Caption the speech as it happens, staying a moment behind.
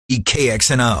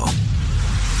KXNO.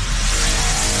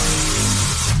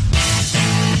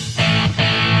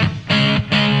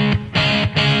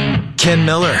 Ken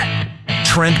Miller,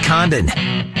 Trent Condon.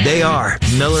 They are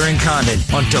Miller and Condon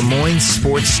on Des Moines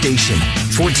Sports Station,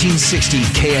 1460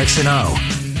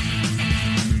 KXNO.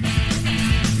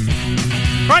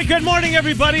 All right, good morning,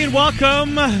 everybody, and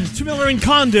welcome to Miller and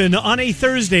Condon on a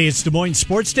Thursday. It's Des Moines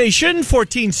Sports Station,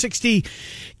 1460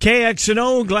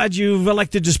 KXNO. Glad you've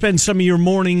elected to spend some of your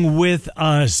morning with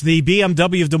us. The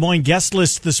BMW of Des Moines guest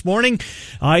list this morning.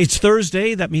 It's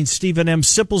Thursday. That means Stephen M.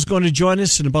 Sipple's going to join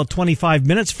us in about 25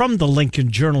 minutes from the Lincoln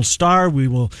Journal-Star. We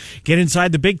will get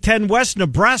inside the Big Ten West.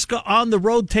 Nebraska on the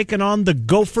road, taking on the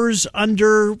Gophers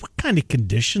under what kind of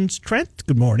conditions, Trent?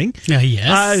 Good morning.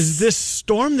 Yes. Is this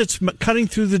storm that's cutting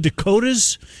through the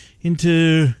Dakotas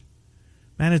into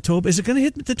Manitoba, is it going to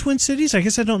hit the Twin Cities? I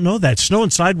guess I don't know that. Snowing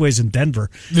sideways in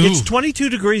Denver. Ooh. It's 22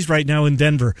 degrees right now in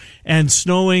Denver and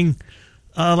snowing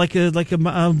like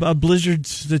a blizzard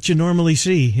that you normally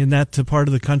see in that part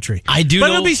of the country. But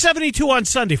it'll be 72 on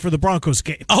Sunday for the Broncos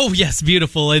game. Oh, yes,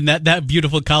 beautiful. And that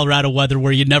beautiful Colorado weather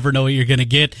where you never know what you're going to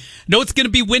get. No, it's going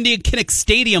to be windy at Kinnick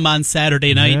Stadium on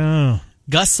Saturday night. Yeah.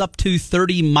 Gusts up to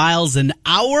 30 miles an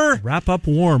hour. Wrap up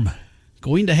warm.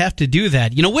 Going to have to do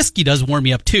that. You know, whiskey does warm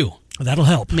me up, too. That'll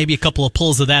help. Maybe a couple of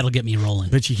pulls of that'll get me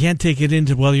rolling. But you can't take it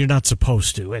into, well, you're not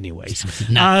supposed to anyways.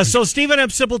 So Stephen M.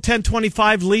 Sipple,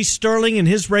 1025, Lee Sterling in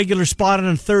his regular spot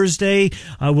on Thursday.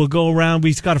 We'll go around.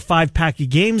 We've got a 5-pack of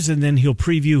games, and then he'll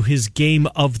preview his game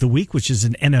of the week, which is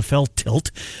an NFL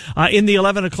tilt. In the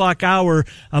 11 o'clock hour,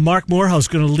 Mark Morehouse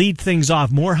going to lead things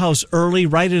off. Morehouse early,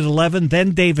 right at 11.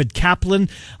 Then David Kaplan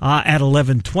at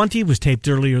 11:20, was taped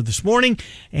earlier this morning.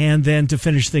 And then to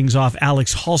finish things off,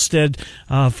 Alex Halstead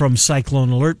from Cyclone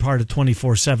Alert, part of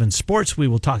 24/7 Sports. We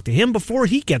will talk to him before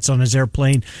he gets on his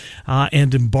airplane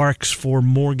and embarks for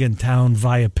Morgantown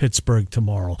via Pittsburgh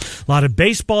tomorrow. A lot of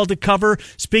baseball to cover.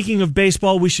 Speaking of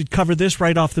baseball, we should cover this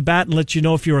right off the bat and let you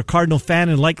know if you're a Cardinal fan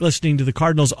and like listening to the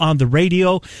Cardinals on the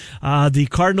radio. The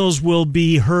Cardinals will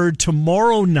be heard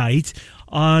tomorrow night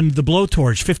on the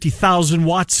blowtorch. 50,000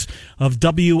 watts of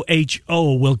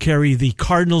WHO will carry the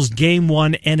Cardinals Game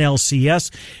 1 NLCS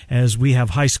as we have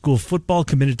high school football,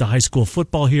 committed to high school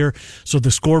football here. So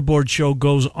the scoreboard show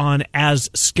goes on as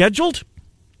scheduled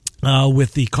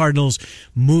with the Cardinals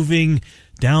moving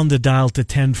down the dial to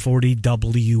 1040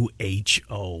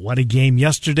 WHO. What a game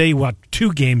yesterday. What,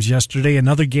 2 games yesterday.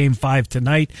 Another game 5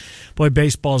 tonight. Boy,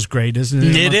 baseball's great, isn't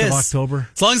it? It is. Of October.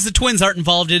 As long as the Twins aren't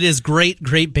involved, it is great,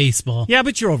 great baseball. Yeah,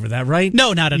 but you're over that, right?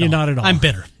 No, not at all. You're not at all. I'm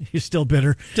bitter. You're still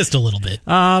bitter. Just a little bit.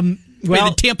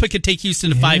 Well, Tampa could take Houston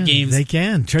to 5 games. They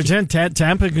can.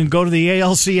 Tampa can go to the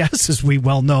ALCS, as we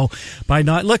well know by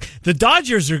not. Look, the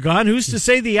Dodgers are gone. Who's to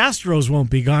say the Astros won't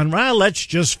be gone? Well, let's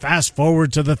just fast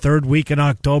forward to the 3rd week in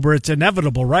October. It's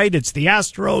inevitable, right? It's the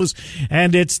Astros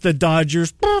and it's the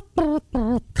Dodgers.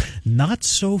 Not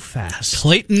so fast.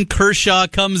 Clayton Kershaw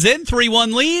comes in,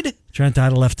 3-1 lead. Trent, I'd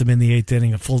have left him in the 8th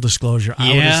inning, a full disclosure. I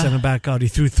would have sent him back out. He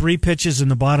threw 3 pitches in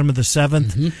the bottom of the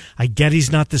 7th. Mm-hmm. I get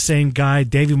he's not the same guy.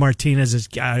 Davey Martinez is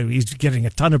he's getting a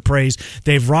ton of praise.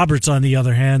 Dave Roberts, on the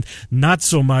other hand, not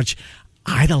so much.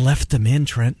 I'd have left him in,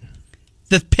 Trent.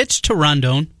 The pitch to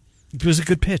Rondon. It was a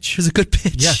good pitch. It was a good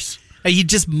pitch. Yes.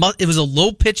 It was a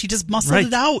low pitch. He just muscled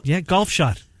it out. Yeah, golf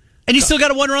shot. And you still got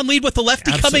a 1-run lead with the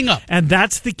lefty coming up. And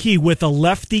that's the key, with a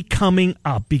lefty coming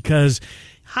up, because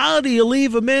how do you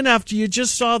leave him in after you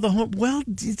just saw the home? Well,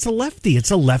 it's a lefty.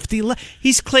 It's a lefty.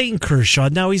 He's Clayton Kershaw.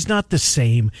 Now, he's not the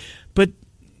same, but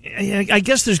I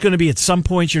guess there's going to be at some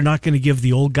point you're not going to give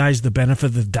the old guys the benefit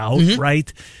of the doubt,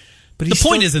 right? But the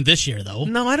point isn't this year, though.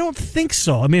 No, I don't think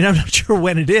so. I mean, I'm not sure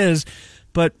when it is,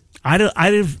 but I'd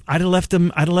have left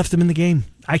him. I'd have left him in the game.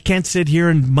 I can't sit here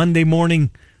and Monday morning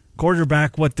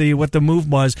quarterback what the move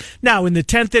was. Now, in the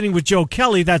 10th inning with Joe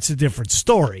Kelly, that's a different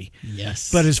story.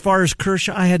 Yes. But as far as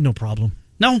Kershaw, I had no problem.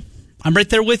 No, I'm right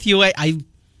there with you. I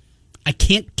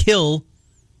can't kill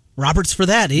Roberts for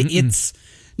that. It's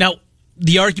now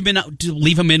the argument to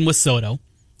leave him in with Soto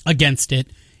against it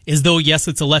is, though, yes,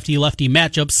 it's a lefty-lefty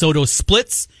matchup. Soto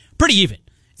splits pretty even.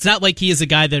 It's not like he is a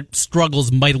guy that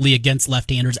struggles mightily against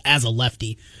left-handers as a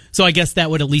lefty. So I guess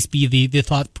that would at least be the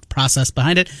thought process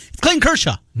behind it. It's Clayton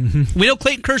Kershaw. Mm-hmm. We know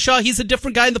Clayton Kershaw, he's a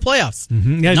different guy in the playoffs.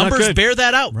 Mm-hmm. Yeah, numbers bear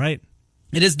that out. Right.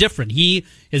 It is different.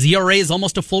 His ERA is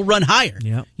almost a full run higher.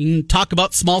 Yeah. You can talk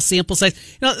about small sample size.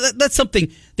 You know, that's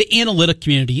something, the analytic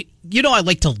community, you know, I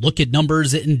like to look at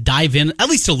numbers and dive in at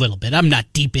least a little bit. I'm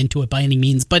not deep into it by any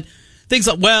means, but things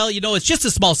like, well, you know, it's just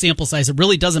a small sample size. It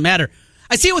really doesn't matter.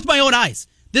 I see it with my own eyes.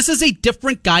 This is a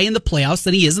different guy in the playoffs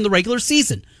than he is in the regular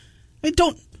season. I mean,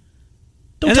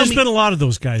 And there's been a lot of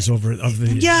those guys over of the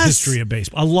history of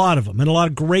baseball. A lot of them, and a lot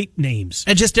of great names.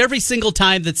 And just every single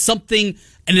time that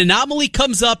an anomaly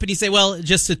comes up and you say, well,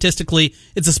 just statistically,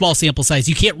 it's a small sample size.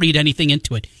 You can't read anything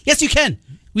into it. Yes, you can.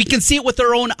 We can see it with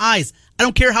our own eyes. I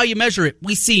don't care how you measure it.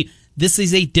 We see this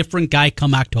is a different guy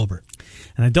come October.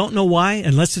 And I don't know why,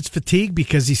 unless it's fatigue,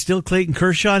 because he's still Clayton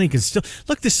Kershaw, and he can still...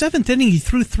 Look, the seventh inning, he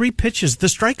threw 3 pitches. The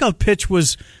strikeout pitch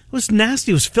was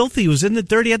nasty. It was filthy. It was in the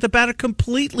dirt. He had the batter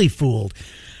completely fooled.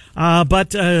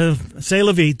 But say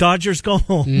la vie, Dodgers go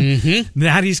home.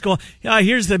 Natty's go.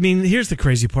 Here's the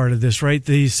crazy part of this, right?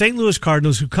 The St. Louis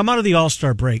Cardinals, who come out of the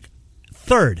All-Star break,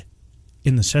 third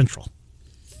in the Central,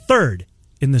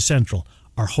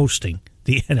 are hosting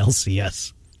the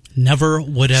NLCS. Never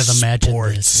would have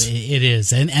imagined this. It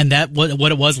is. And that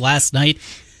what it was last night.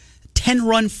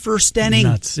 10-run first inning.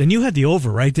 Nuts. And you had the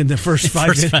over, right, in the first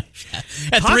 5 innings.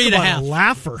 At 3.5. A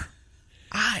laugher.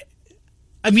 I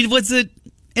mean, was it,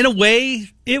 in a way?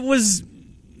 It was...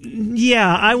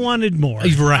 Yeah, I wanted more.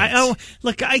 Right.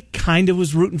 I kind of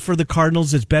was rooting for the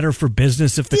Cardinals. It's better for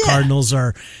business if the Cardinals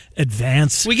are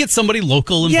advanced. We get somebody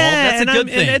local involved. That's a good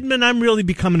thing. And Edmund, I'm really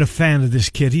becoming a fan of this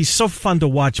kid. He's so fun to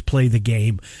watch play the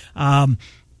game.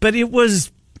 But it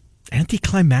was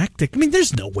anticlimactic. I mean,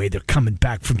 there's no way they're coming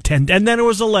back from 10. And then it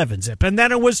was 11-zip. And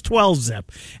then it was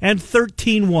 12-zip. And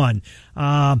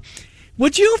 13-1.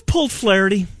 Would you have pulled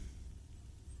Flaherty?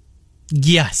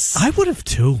 Yes. I would have,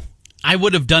 too. I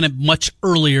would have done it much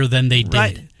earlier than they did.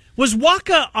 Right. Was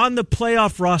Waka on the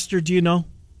playoff roster, do you know?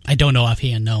 I don't know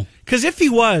offhand, no. Because if he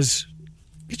was,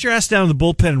 get your ass down in the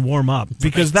bullpen and warm up,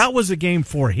 because that was a game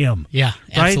for him. Yeah,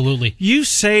 right? Absolutely. You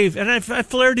save, and at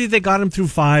Flaherty, they got him through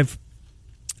 5.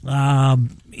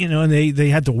 And they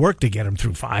had to work to get him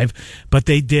through 5, but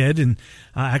they did, and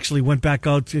actually went back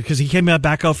out because he came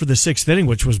back out for the 6th inning,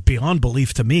 which was beyond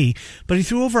belief to me. But he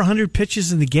threw over 100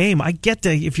 pitches in the game. I get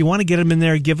that if you want to get him in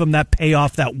there, give him that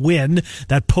payoff, that win,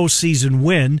 that postseason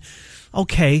win.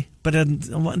 Okay, but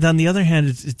on the other hand,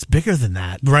 it's bigger than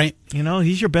that, right?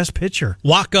 He's your best pitcher.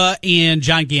 Waka and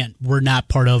John Gant were not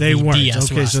part of the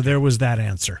DS Okay, roster. so there was that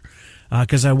answer.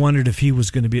 Because I wondered if he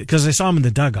was going to be, because I saw him in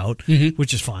the dugout,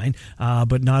 which is fine,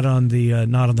 but not on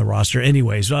the roster.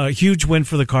 Anyways, huge win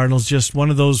for the Cardinals. Just one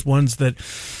of those ones that,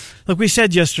 like we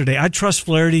said yesterday, I trust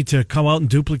Flaherty to come out and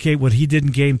duplicate what he did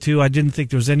in Game 2. I didn't think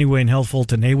there was any way in hell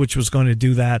Fulton Awich was going to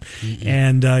do that,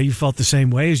 and you felt the same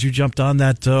way as you jumped on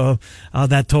that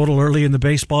total early in the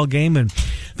baseball game. And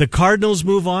the Cardinals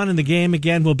move on, and the game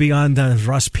again will be on.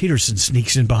 Russ Peterson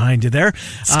sneaks in behind you there.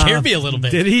 Scared me a little bit.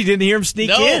 Did he? Didn't hear him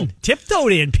sneak in.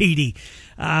 Tiptoed in, Petey.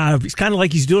 He's kind of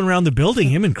like he's doing around the building.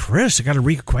 Him and Chris have got to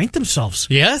reacquaint themselves.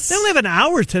 Yes. They only have an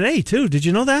hour today, too. Did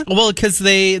you know that? Well, because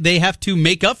they have to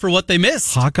make up for what they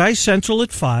missed. Hawkeye Central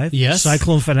at 5. Yes.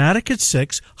 Cyclone Fanatic at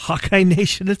 6. Hawkeye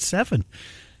Nation at 7.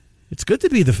 It's good to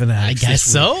be the Fanatics. I guess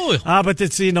so. But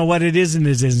it's, what it is and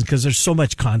it isn't, because there's so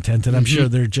much content, and I'm sure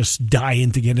they're just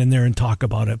dying to get in there and talk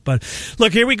about it. But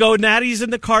look, here we go. Natty's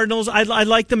and the Cardinals. I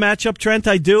like the matchup, Trent.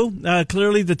 I do.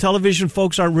 Clearly, the television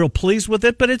folks aren't real pleased with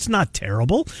it, but it's not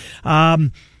terrible.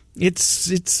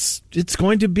 It's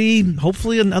going to be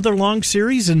hopefully another long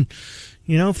series, and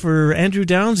for Andrew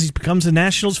Downs, he becomes a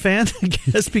Nationals fan, I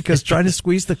guess, because trying to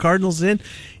squeeze the Cardinals in,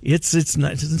 it's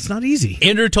not easy.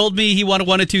 Andrew told me he wanted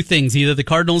one of two things: either the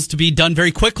Cardinals to be done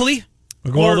very quickly,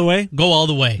 or go all the way. Go all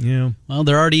the way. Yeah. Well,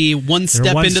 they're already one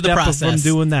step into the process from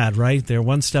doing that, right? They're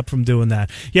one step from doing that.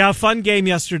 Yeah, fun game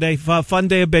yesterday. Fun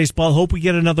day of baseball. Hope we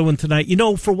get another one tonight.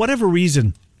 For whatever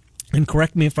reason, and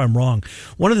correct me if I'm wrong,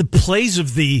 one of the plays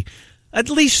of the, at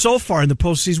least so far in the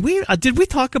postseason, did we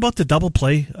talk about the double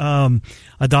play?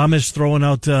 Adames throwing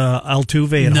out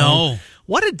Altuve at home.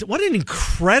 What an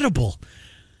incredible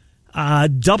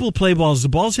double play balls. The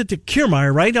ball's hit to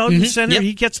Kiermaier right out in the center. Yep.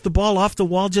 He gets the ball off the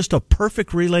wall. Just a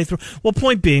perfect relay throw. Well,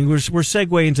 point being, we're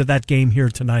segueing into that game here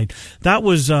tonight. That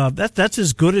was that's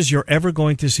as good as you're ever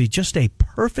going to see. Just a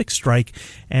perfect strike.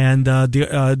 And Travis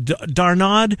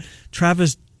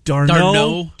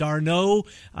Darno.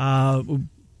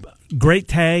 Great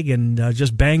tag and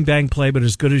just bang, bang play, but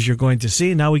as good as you're going to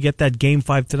see. Now we get that Game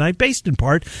 5 tonight, based in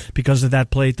part because of that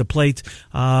play at the plate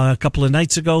a couple of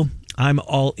nights ago. I'm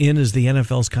all in as the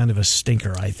NFL's kind of a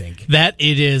stinker, I think. That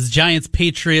it is. Giants,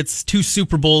 Patriots, 2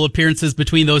 Super Bowl appearances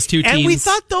between those two teams. And we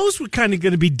thought those were kind of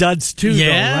going to be duds too, though,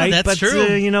 right? That's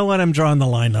true. You know what? I'm drawing the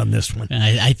line on this one.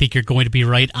 I think you're going to be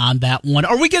right on that one.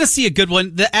 Are we going to see a good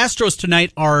one? The Astros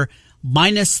tonight are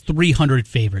minus 300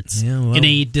 favorites in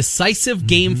a decisive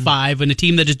Game 5 and a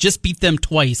team that has just beat them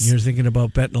twice. You're thinking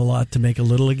about betting a lot to make a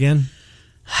little again?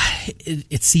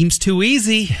 It seems too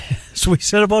easy. So we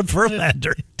said about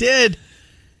Verlander. It did.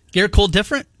 Garrett Cole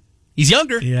different? He's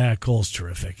younger. Yeah, Cole's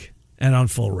terrific. And on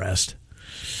full rest.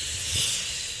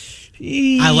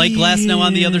 I like Glasnow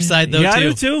on the other side, though,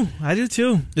 too. I do,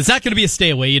 too. It's not going to be a stay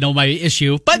away, my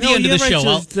issue. By the end of the show,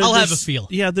 I'll have a feel.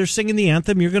 Yeah, they're singing the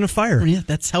anthem. You're going to fire. Yeah,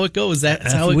 that's how it goes.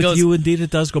 That's how it goes. With you, indeed,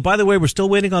 it does go. By the way, we're still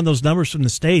waiting on those numbers from the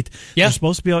state. Yeah. They're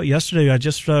supposed to be out yesterday. I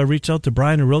just reached out to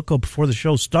Brian Arilko before the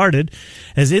show started.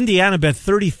 As Indiana bet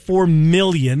 $34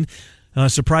 million.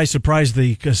 Surprise, surprise,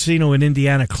 the casino in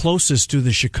Indiana closest to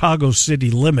the Chicago city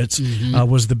limits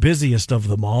was the busiest of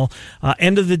them all.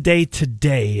 End of the day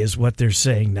today is what they're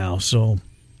saying now. So,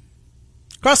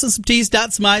 crossing some T's,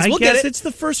 dot some I's. I guess it's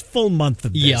the first full month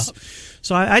of this. Yeah.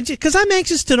 So because I'm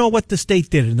anxious to know what the state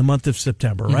did in the month of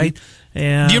September, right?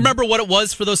 And do you remember what it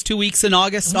was for those 2 weeks in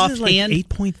August offhand? Like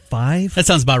 8.5? That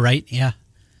sounds about right, yeah.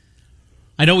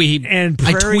 I know I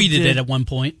tweeted it at one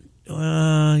point.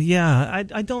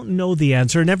 I don't know the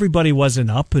answer, and everybody wasn't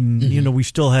up, and we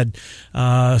still had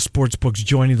sports books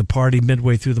joining the party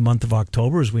midway through the month of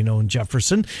October, as we know in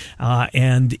Jefferson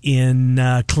and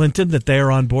in Clinton, that they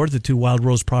are on board, the two Wild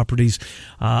Rose properties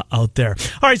out there.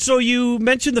 All right, so you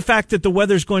mentioned the fact that the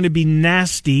weather's going to be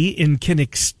nasty in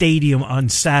Kinnick Stadium on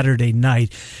Saturday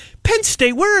night. Penn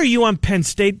State, where are you on Penn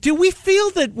State? Do we feel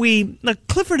that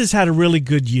Clifford has had a really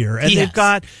good year, and they've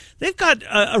got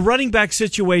a running back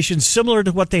situation similar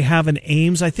to what they have in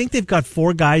Ames. I think they've got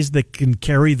 4 guys that can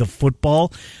carry the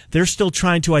football. They're still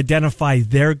trying to identify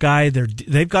their guy.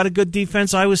 They've got a good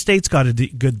defense. Iowa State's got a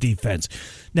good defense.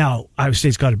 Now, Iowa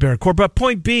State's got a better core, but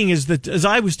point being is that as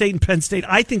Iowa State and Penn State,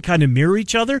 I think, kind of mirror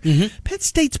each other. Penn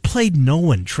State's played no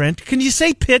one, Trent. Can you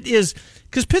say Pitt is,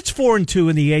 because Pitt's 4-2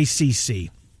 in the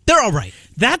ACC. They're all right.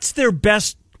 That's their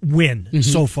best win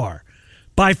so far,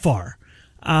 by far.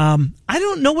 I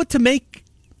don't know what to make,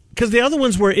 because the other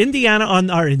ones were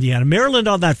Maryland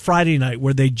on that Friday night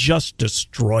where they just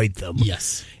destroyed them.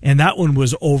 Yes, and that one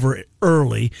was over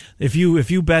early. If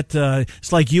you bet,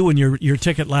 it's like you and your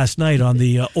ticket last night on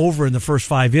the over in the first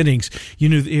 5 innings. You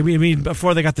knew. I mean,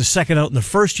 before they got the second out in the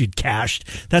first, you'd cashed.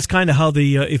 That's kind of how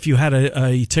if you had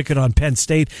a ticket on Penn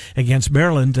State against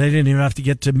Maryland, they didn't even have to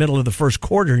get to middle of the first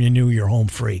quarter, and you knew you're home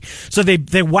free. So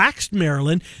they waxed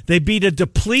Maryland. They beat a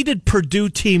depleted Purdue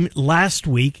team last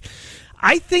week.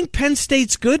 I think Penn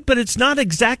State's good, but it's not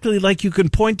exactly like you can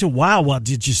point to, wow, well,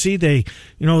 did you see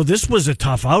this was a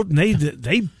tough out, and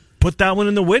they put that one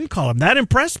in the win column. That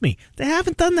impressed me. They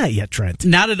haven't done that yet, Trent.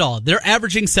 Not at all. They're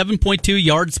averaging 7.2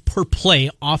 yards per play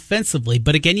offensively,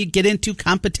 but again, you get into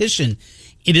competition.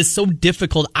 It is so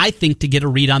difficult, I think, to get a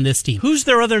read on this team. Who's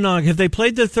their other nog? Have they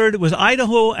played their third? It was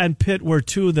Idaho and Pitt were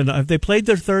 2 of the. Have they played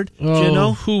their third? Do you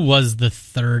know? Who was the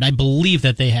third? I believe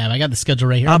that they have. I got the schedule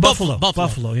right here.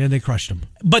 Buffalo. Yeah, they crushed them.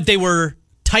 But they were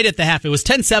tight at the half. It was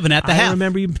 10-7 at the half. I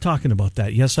remember you talking about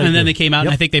that. Yes, I do. And then they came out,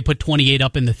 and I think they put 28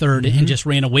 up in the third and just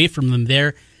ran away from them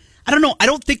there. I don't know. I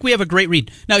don't think we have a great read.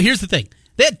 Now, here's the thing.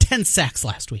 They had 10 sacks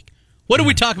last week. What did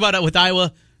we talk about with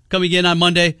Iowa coming in on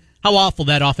Monday? How awful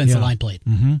that offensive line played.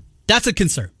 That's a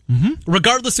concern.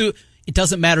 Regardless of, it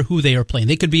doesn't matter who they are playing.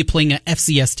 They could be playing an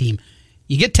FCS team.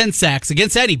 You get 10 sacks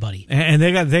against anybody. And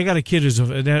they got a kid who's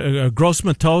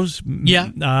Gross-Matos. Yeah.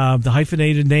 The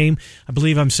hyphenated name. I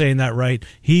believe I'm saying that right.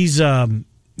 He's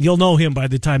you'll know him by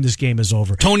the time this game is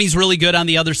over. Tony's really good on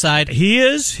the other side. He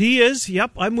is.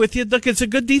 Yep, I'm with you. Look, it's a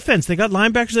good defense. They got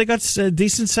linebackers. They got a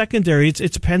decent secondary.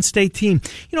 It's a Penn State team.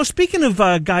 Speaking of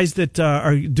guys that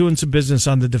are doing some business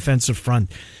on the defensive front,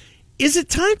 is it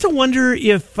time to wonder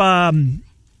if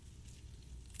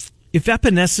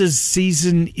Epinessa's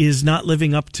season is not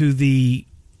living up to the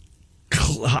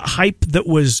hype that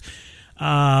was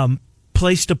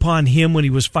placed upon him when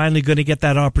he was finally going to get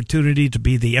that opportunity to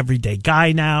be the everyday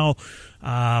guy now?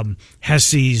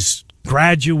 Hesse's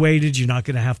graduated. You're not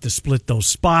going to have to split those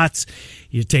spots.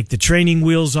 You take the training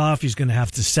wheels off. He's going to have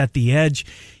to set the edge.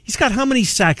 He's got how many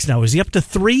sacks now? Is he up to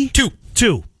 3? 2.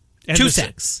 And 2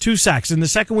 sacks. 2 sacks. And the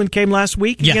second one came last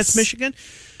week against Michigan?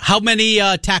 How many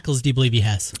tackles do you believe he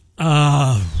has?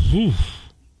 Off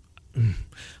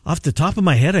the top of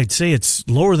my head, I'd say it's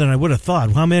lower than I would have thought.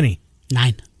 How many?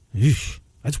 9. Eesh,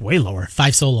 that's way lower.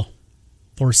 5 solo.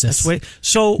 4 assists.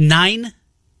 So 9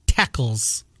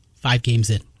 tackles, 5 games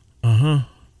in.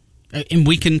 And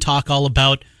we can talk all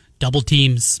about double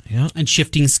teams and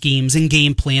shifting schemes and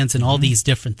game plans and all these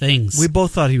different things. We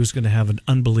both thought he was going to have an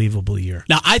unbelievable year.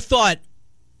 Now, I thought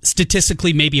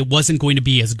statistically maybe it wasn't going to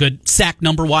be as good sack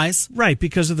number-wise. Right,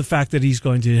 because of the fact that he's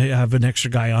going to have an extra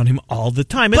guy on him all the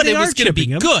time. And but it was going to be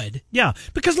good. Yeah,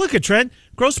 because look at Trent.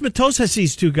 Gross-Matos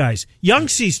sees 2 guys. Young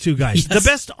sees 2 guys. Yes. The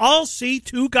best all see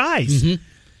 2 guys.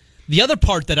 The other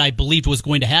part that I believed was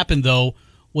going to happen, though,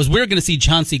 was we were going to see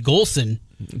Chauncey Golson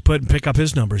pick up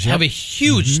his numbers. Yep. Have a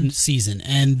huge season,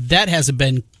 and that hasn't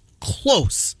been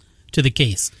close to the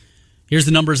case. Here's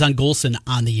the numbers on Golson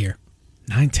on the year.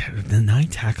 9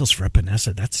 tackles for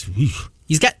Epinesa. That's...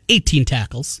 He's got 18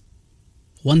 tackles,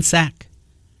 1 sack.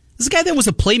 This is a guy that was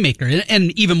a playmaker,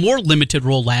 and even more limited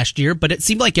role last year, but it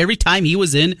seemed like every time he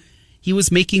was in, he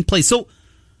was making plays. So,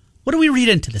 what do we read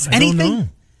into this? Anything? I don't know.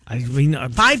 I mean,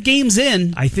 5 games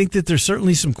in. I think that there's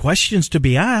certainly some questions to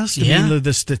be asked. I mean,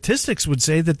 the statistics would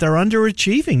say that they're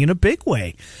underachieving in a big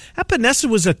way. Epinesa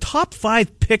was a top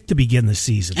 5 pick to begin the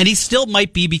season. And he still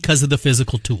might be because of the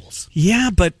physical tools. Yeah,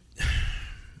 but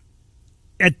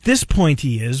at this point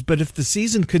he is. But if the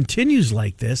season continues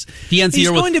like this, he ends the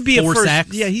year with 4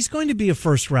 sacks. Yeah, he's going to be a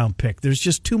first-round pick. There's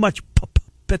just too much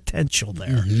potential there.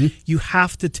 Mm-hmm. You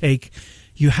have to take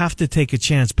a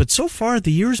chance. But so far,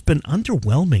 the year's been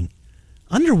underwhelming.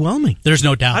 There's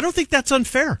no doubt. I don't think that's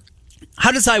unfair.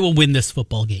 How does Iowa win this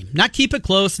football game? Not keep it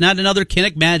close, not another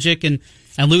Kinnick magic and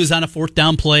lose on a 4th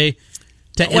down play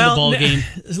to end the ball game.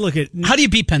 How do you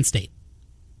beat Penn State?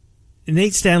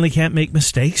 Nate Stanley can't make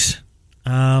mistakes.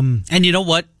 And you know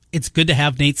what? It's good to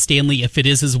have Nate Stanley if it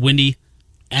is as windy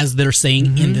as they're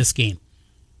saying in this game.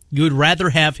 You would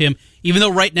rather have him, even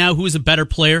though right now, who is a better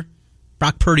player?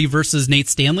 Brock Purdy versus Nate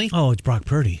Stanley? Oh, it's Brock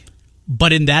Purdy.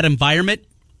 But in that environment,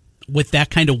 with that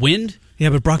kind of wind? Yeah,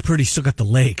 but Brock Purdy still got the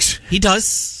legs. He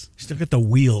does. He's still got the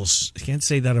wheels. You can't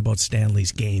say that about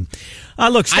Stanley's game.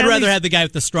 Look, I'd rather have the guy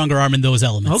with the stronger arm in those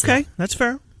elements. Okay, that's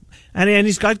fair. And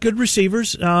he's got good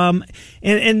receivers. And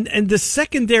the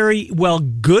secondary, well,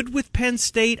 good with Penn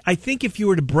State. I think if you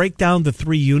were to break down the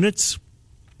 3 units,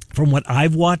 from what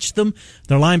I've watched them,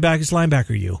 their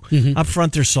linebacker you. Mm-hmm. Up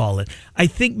front, they're solid. I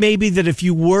think maybe that if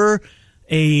you were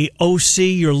a OC,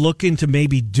 you're looking to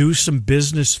maybe do some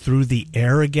business through the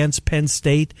air against Penn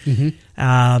State.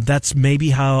 Mm-hmm. That's maybe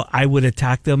how I would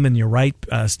attack them. And you're right,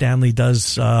 Stanley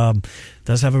does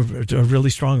have a really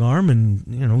strong arm,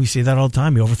 and we see that all the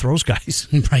time. He overthrows guys.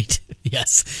 Right.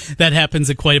 Yes, that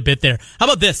happens quite a bit there. How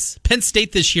about this? Penn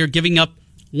State this year giving up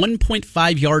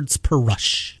 1.5 yards per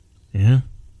rush. Yeah.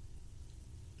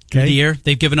 Okay. The year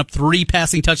they've given up 3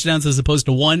 passing touchdowns as opposed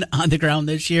to 1 on the ground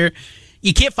this year.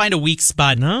 You can't find a weak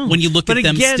spot when you look at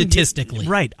them statistically.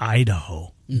 Right,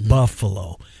 Idaho,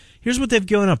 Buffalo. Here's what they've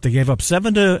given up. They gave up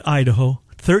 7 to Idaho,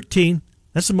 13.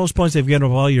 That's the most points they've given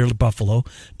up all year to Buffalo.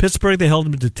 Pittsburgh, they held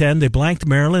them to 10. They blanked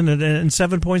Maryland and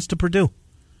 7 points to Purdue.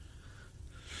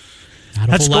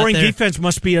 That scoring defense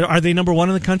must be, are they number 1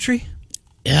 in the country?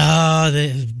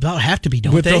 They about have to be,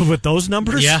 don't they? With those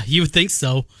numbers? Yeah, you would think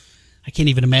so. I can't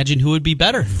even imagine who would be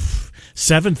better.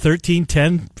 7, 13,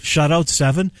 10, shutout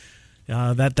 7.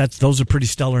 Those are pretty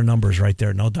stellar numbers right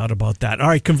there, no doubt about that. All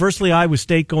right, conversely, Iowa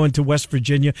State going to West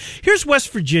Virginia. Here's West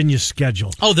Virginia's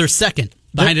schedule. Oh, they're second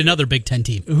behind another Big Ten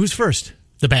team. Who's first?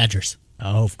 The Badgers.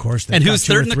 Oh, of course. And who's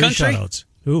third in the country? Shutouts.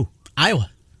 Who? Iowa.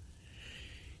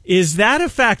 Is that a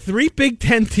fact? 3 Big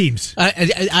Ten teams.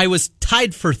 I was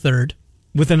tied for third.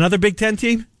 With another Big Ten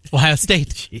team? Ohio State.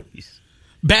 Jeez.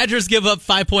 Badgers give up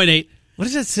 5.8. What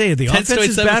does that say? The offense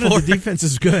is bad and the defense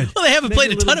is good. Well, they haven't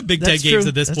played a ton of Big Ten games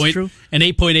at this point. True. And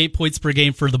 8.8 points per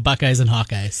game for the Buckeyes and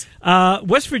Hawkeyes.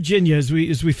 West Virginia, as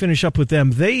we finish up with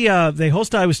them, they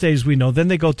host Iowa State, as we know. Then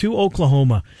they go to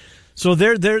Oklahoma. So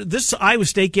this Iowa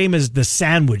State game is the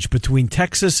sandwich between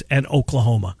Texas and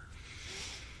Oklahoma.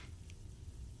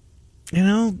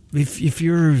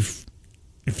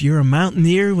 If you're a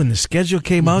Mountaineer, when the schedule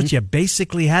came out, you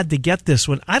basically had to get this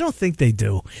one. I don't think they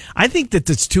do. I think that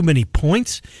it's too many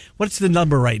points. What's the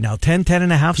number right now? 10, 10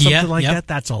 and a half, something like that?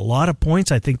 That's a lot of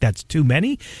points. I think that's too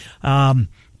many.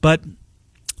 But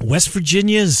West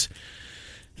Virginia's,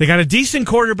 they got a decent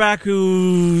quarterback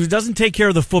who doesn't take care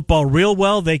of the football real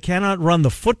well. They cannot run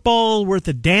the football worth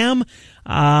a damn.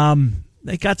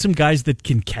 They got some guys that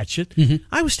can catch it.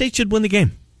 Iowa State should win the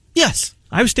game. Yes.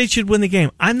 Iowa State should win the game.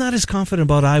 I'm not as confident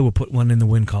about Iowa put one in the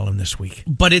win column this week.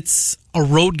 But it's a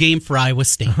road game for Iowa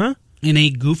State. In a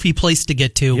goofy place to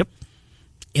get to. Yep.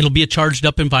 It'll be a charged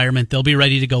up environment. They'll be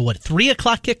ready to go, 3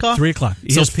 o'clock kickoff? 3 o'clock.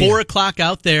 So 4 o'clock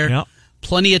out there. Yep.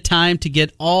 Plenty of time to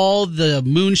get all the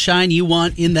moonshine you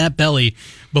want in that belly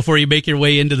before you make your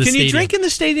way into the stadium. Can you drink in the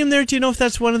stadium there? Do you know if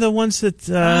that's one of the ones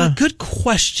that... good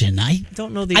question. I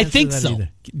don't know the answer I think to that so. Either.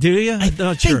 Do you? I'm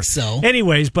not sure. So.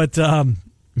 Anyways, but...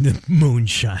 the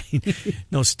moonshine.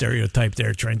 No stereotype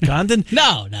there, Trent Condon.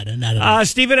 No, not at all.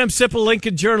 Stephen M. Sipple,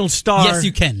 Lincoln Journal-Star. Yes,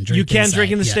 you can drink You can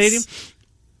drink in the stadium?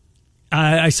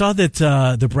 I saw that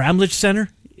the Bramlage Center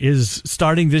is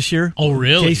starting this year. Oh,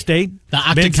 really? K-State. The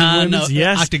Octagon,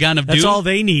 yes. Octagon of That's Doom? all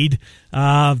they need,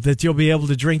 that you'll be able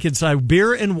to drink inside.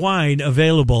 Beer and wine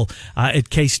available at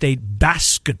K-State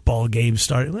basketball games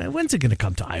starting. When's it going to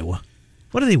come to Iowa?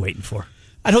 What are they waiting for?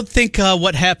 I don't think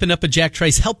what happened up at Jack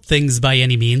Trice helped things by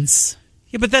any means.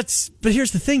 Yeah, but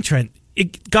here's the thing, Trent.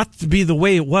 It got to be the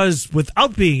way it was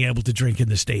without being able to drink in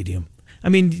the stadium. I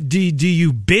mean, do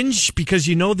you binge because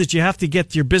you know that you have to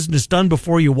get your business done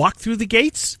before you walk through the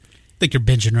gates? I think you're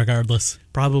binging regardless.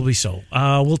 Probably so.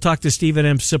 We'll talk to Stephen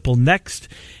M. Sipple next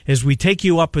as we take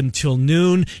you up until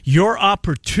noon. Your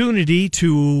opportunity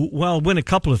to, win a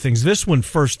couple of things. This one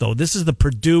first, though. This is the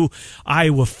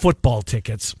Purdue-Iowa football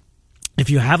tickets. If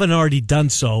you haven't already done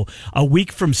so, a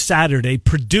week from Saturday,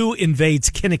 Purdue invades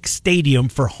Kinnick Stadium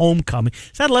for homecoming.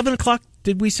 Is that 11 o'clock?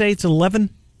 Did we say it's 11?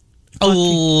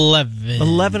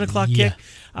 11 o'clock kick.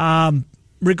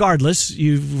 Regardless,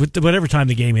 whatever time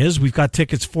the game is, we've got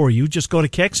tickets for you. Just go to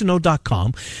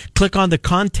KXNO.com, click on the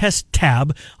contest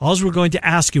tab. All we're going to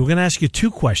ask you, we're going to ask you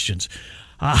two questions.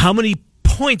 How many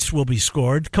points will be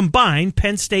scored combined,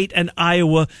 Penn State and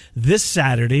Iowa this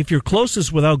Saturday? If you're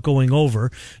closest without going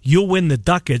over, you'll win the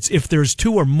ducats. If there's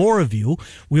two or more of you,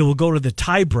 we will go to the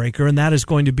tiebreaker, and that is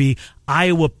going to be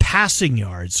Iowa passing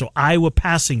yards. So Iowa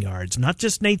passing yards, not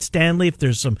just Nate Stanley. If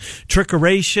there's some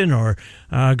trickeration or,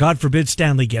 God forbid,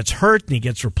 Stanley gets hurt and he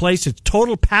gets replaced, it's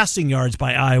total passing yards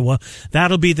by Iowa.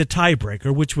 That'll be the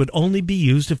tiebreaker, which would only be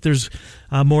used if there's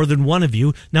more than one of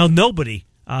you. Now, nobody.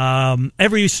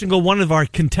 Every single one of our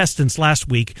contestants last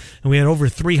week, and we had over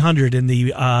 300 in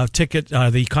the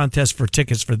the contest for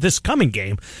tickets for this coming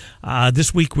game.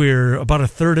 This week we're about a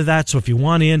third of that. So if you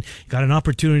want in, you got an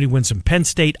opportunity to win some Penn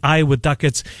State Iowa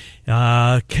ducats.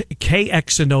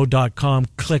 KXNO.com.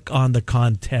 Click on the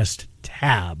contest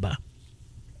tab.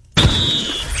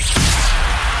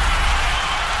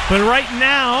 But right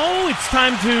now, it's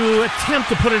time to attempt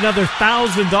to put another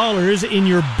 $1,000 in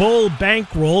your Bull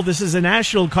bankroll. This is a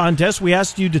national contest. We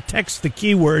asked you to text the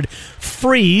keyword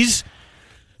FREEZE.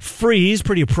 Freeze,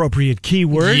 pretty appropriate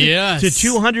keyword. Yes. To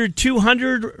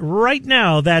 200 right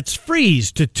now. That's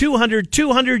FREEZE to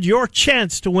 200 your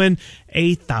chance to win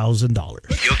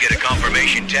 $1,000. You'll get a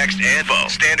confirmation text and phone.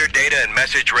 Standard data and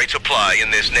message rates apply in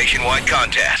this nationwide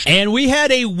contest. And we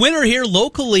had a winner here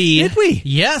locally. Did we?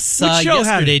 Yes, Which show yesterday.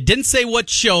 had it? Didn't say what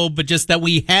show, but just that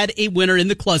we had a winner in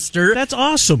the cluster. That's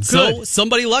awesome. Good. So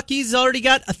somebody lucky's already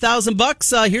got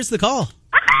 $1,000. Here's the call.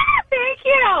 Thank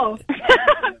you.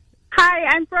 Hi,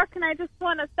 I'm Brooke, and I just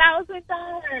won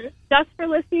 $1,000 just for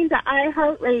listening to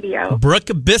iHeartRadio. Brooke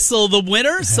Bissell, the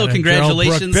winner. So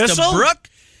congratulations Brooke to Brooke.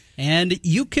 And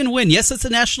you can win. Yes, it's a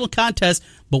national contest,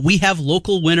 but we have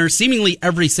local winners seemingly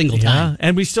every single time.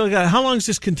 And we still got, how long does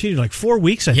this continue? Like 4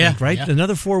 weeks, I think, right? Yeah.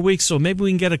 Another 4 weeks, so maybe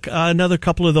we can get another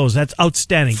couple of those. That's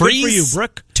outstanding. Freeze, good for you,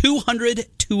 Brooke.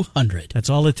 200. That's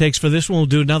all it takes for this one. We'll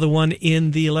do another one in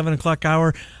the 11 o'clock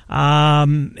hour.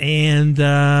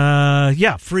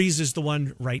 Freeze is the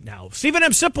one right now. Stephen M.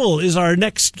 Sipple is our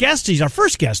next guest. He's our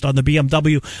first guest on the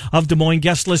BMW of Des Moines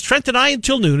guest list. Trent and I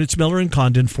until noon. It's Miller and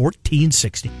Condon,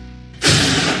 1460.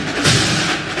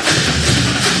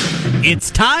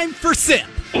 It's time for SIP.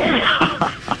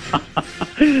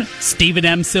 Stephen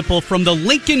M. Sipple from the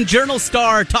Lincoln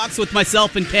Journal-Star talks with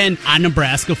myself and Ken on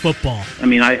Nebraska football. I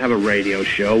mean, I have a radio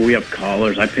show. We have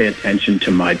callers. I pay attention to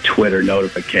my Twitter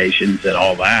notifications and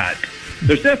all that.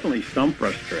 There's definitely some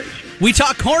frustration. We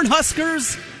talk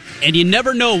Cornhuskers, and you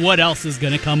never know what else is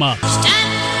going to come up.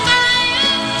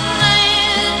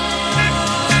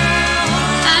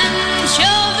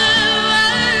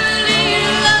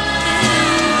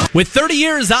 With 30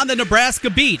 years on the Nebraska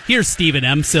beat, here's Stephen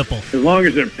M. Sipple. As long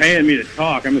as they're paying me to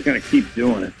talk, I'm just going to keep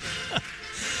doing it.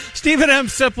 Stephen M.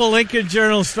 Sipple, Lincoln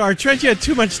Journal-Star. Trent, you had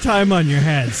too much time on your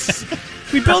hands.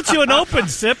 We built you an open,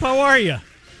 Sip. How are you?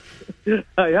 Yeah,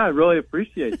 I really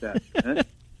appreciate that.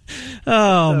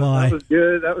 Oh, my.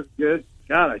 That was good.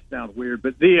 God, I sound weird.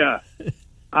 But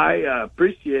I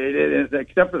appreciate it,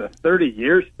 except for the 30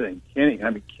 years thing. Kenny,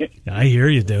 I hear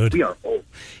you, dude. We are old.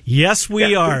 Yes,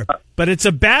 we are. But it's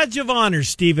a badge of honor,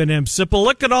 Stephen M. Sipple.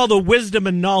 Look at all the wisdom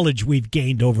and knowledge we've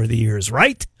gained over the years,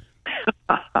 right?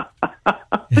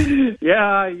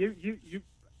 Yeah,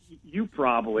 you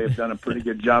probably have done a pretty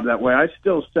good job that way. I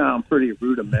still sound pretty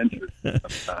rudimentary.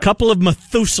 Couple of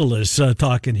Methuselahs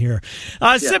talking here.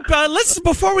 Sip,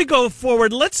 before we go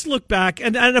forward, let's look back.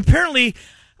 And apparently,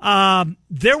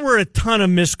 there were a ton of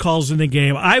missed calls in the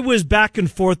game. I was back and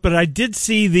forth, but I did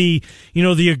see the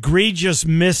egregious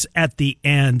miss at the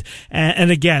end.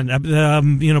 And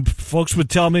again, folks would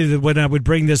tell me that when I would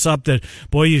bring this up that,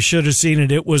 boy, you should have seen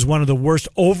it. It was one of the worst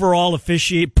overall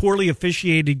poorly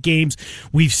officiated games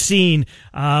we've seen.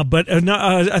 But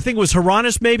I think it was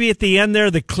Haranis maybe at the end there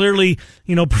that clearly,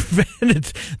 prevented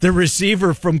the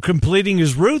receiver from completing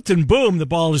his route, and boom, the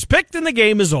ball is picked and the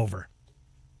game is over.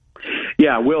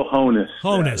 Yeah, Will Honus.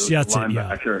 Honus, that's it.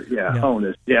 Yeah,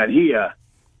 Honus. Yeah,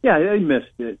 he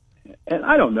missed it. And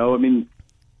I don't know. I mean,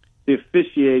 the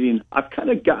officiating, I've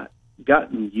kind of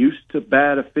gotten used to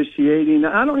bad officiating.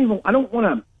 I don't want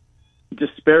to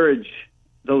disparage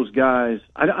those guys.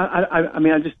 I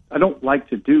mean, I don't like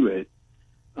to do it.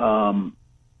 And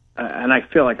I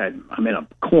feel like I'm in a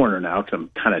corner now because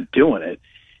I'm kind of doing it.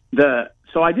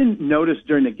 So I didn't notice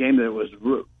during the game that it was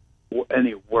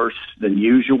any worse than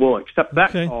usual, except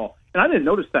that call. And I didn't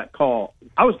notice that call.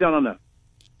 I was down on the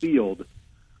field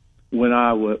when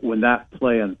that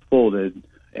play unfolded,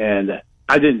 and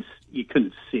you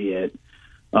couldn't see it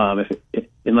unless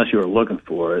you were looking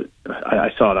for it.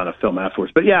 I saw it on a film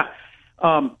afterwards. But yeah,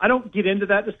 I don't get into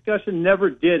that discussion. Never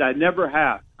did. I never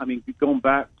have. I mean, going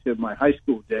back to my high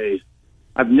school days,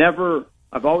 I've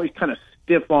always kind of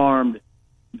stiff-armed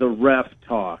the ref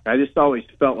talk. I just always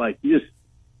felt like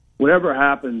whatever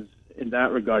happens in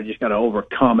that regard, you just got to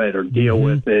overcome it or deal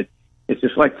with it. It's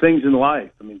just like things in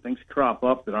life. I mean, things crop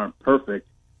up that aren't perfect,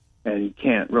 and you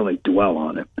can't really dwell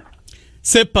on it.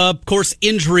 Sip, of course,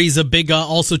 injuries a big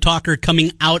also talker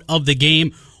coming out of the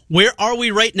game. Where are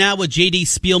we right now with J.D.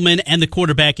 Spielman and the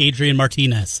quarterback Adrian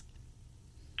Martinez?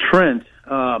 Trent,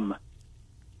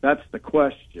 that's the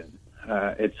question.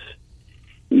 It's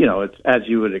as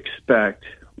you would expect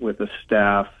with a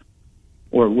staff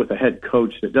or with a head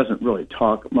coach that doesn't really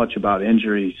talk much about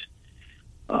injuries,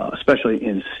 especially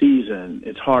in season.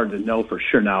 It's hard to know for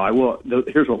sure. Now,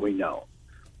 here's what we know.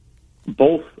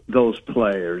 Both those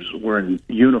players were in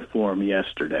uniform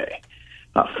yesterday,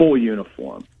 full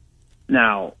uniform.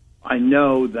 Now, I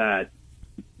know that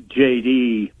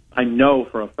I know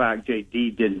for a fact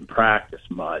JD didn't practice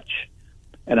much,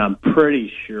 and I'm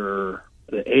pretty sure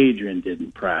that Adrian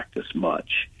didn't practice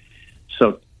much.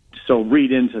 So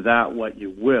read into that what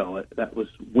you will. That was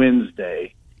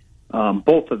Wednesday.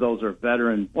 Both of those are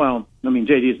veteran. Well, I mean,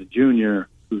 JD is a junior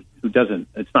who doesn't.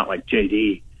 It's not like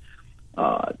JD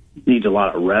needs a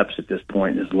lot of reps at this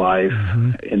point in his life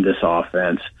in this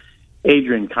offense.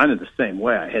 Adrian, kind of the same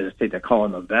way. I hesitate to call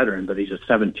him a veteran, but he's a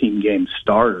 17-game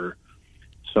starter,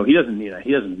 so he doesn't need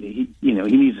he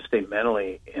needs to stay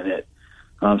mentally in it.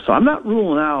 So I'm not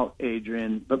ruling out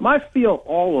Adrian, but my feel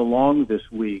all along this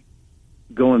week,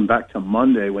 going back to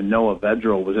Monday when Noah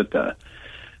Vedral was at the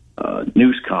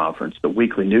news conference, the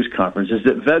weekly news conference, is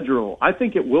that Vedral, I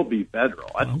think it will be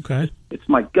Vedral. Okay. It's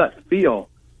my gut feel.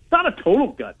 It's not a total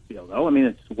gut feel, though. I mean,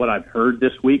 it's what I've heard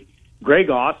this week. Greg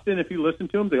Austin, if you listen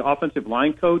to him, the offensive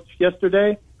line coach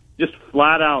yesterday, just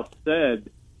flat out said,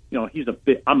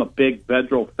 I'm a big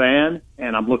Vedral fan,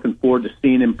 and I'm looking forward to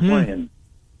seeing him playing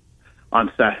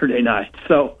on Saturday night.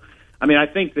 So, I mean, I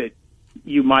think that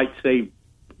you might say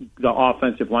the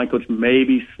offensive line coach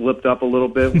maybe slipped up a little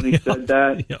bit when he said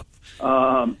that.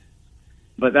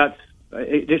 But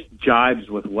it just jibes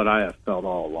with what I have felt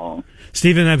all along.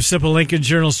 Stephen Sip, Lincoln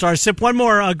Journal-Star. Sip, one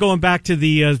more going back to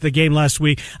the game last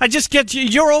week. I just get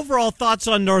your overall thoughts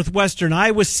on Northwestern.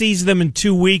 Iowa sees them in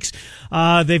 2 weeks.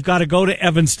 They've got to go to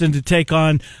Evanston to take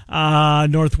on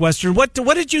Northwestern. What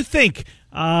did you think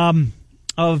of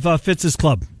Fitz's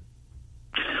club?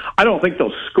 I don't think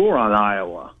they'll score on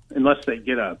Iowa unless they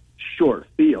get a short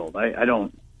field. I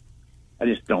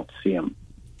just don't see them.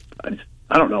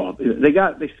 I don't know.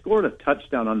 They scored a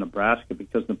touchdown on Nebraska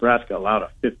because Nebraska allowed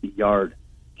a 50-yard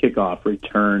kickoff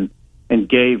return and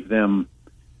gave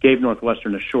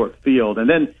Northwestern a short field. And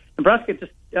then Nebraska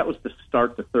that was the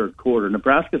start the third quarter.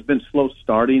 Nebraska's been slow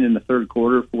starting in the third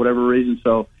quarter for whatever reason.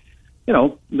 So,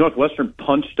 Northwestern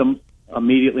punched them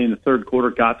immediately in the third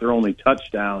quarter, got their only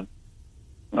touchdown.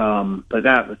 But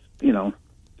that was,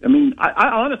 I mean, I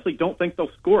honestly don't think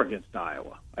they'll score against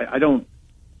Iowa. I don't.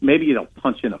 Maybe they'll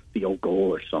punch in a field goal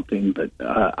or something, but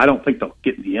I don't think they'll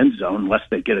get in the end zone unless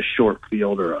they get a short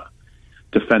field or a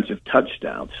defensive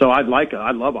touchdown. So I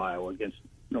love Iowa against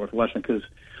Northwestern because,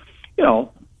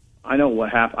 I know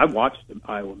what happened. I watched the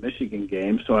Iowa-Michigan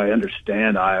game, so I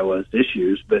understand Iowa's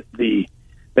issues, but they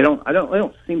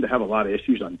don't seem to have a lot of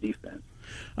issues on defense.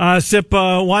 Sip,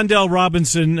 Wan'Dale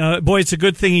Robinson, boy, it's a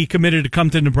good thing he committed to come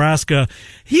to Nebraska.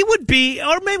 He would be,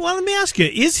 or maybe, well, let me ask you,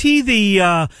 is he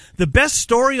the best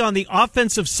story on the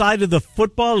offensive side of the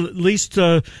football, at least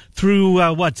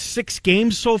through 6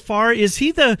 games so far? Is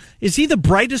he the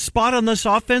brightest spot on this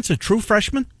offense, a true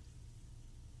freshman?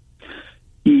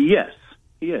 Yes,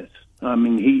 he is. I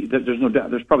mean, there's no doubt.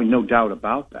 There's probably no doubt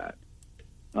about that.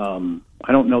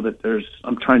 I don't know that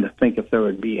I'm trying to think if there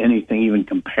would be anything even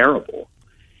comparable.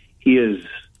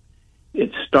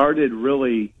 It started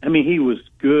really, I mean, he was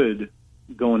good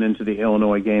going into the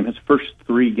Illinois game. His first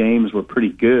 3 games were pretty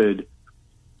good.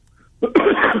 But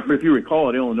if you recall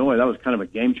at Illinois, that was kind of a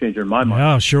game changer in my mind.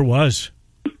 Yeah, sure was.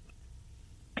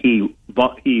 He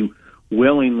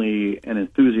willingly and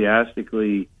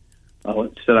enthusiastically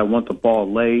said, I want the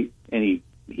ball late, and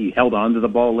he held on to the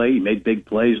ball late. He made big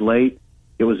plays late.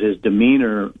 It was his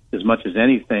demeanor as much as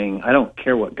anything. I don't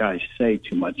care what guys say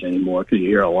too much anymore because you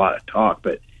hear a lot of talk,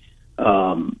 but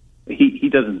he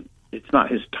doesn't. It's not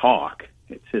his talk.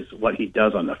 It's what he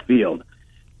does on the field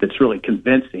that's really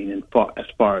convincing. And as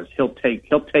far as he'll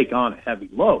take on a heavy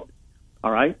load.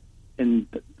 All right, and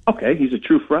okay, he's a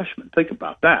true freshman. Think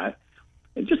about that,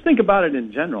 and just think about it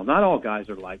in general. Not all guys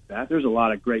are like that. There's a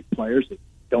lot of great players that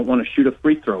don't want to shoot a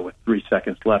free throw with 3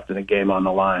 seconds left in a game on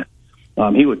the line.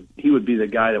 He would be the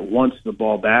guy that wants the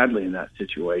ball badly in that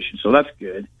situation, so that's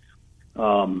good.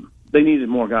 They needed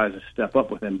more guys to step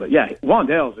up with him, but yeah,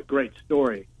 Wan'Dale is a great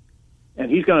story, and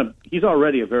he's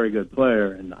already a very good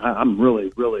player, and I'm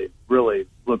really, really, really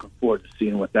looking forward to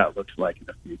seeing what that looks like in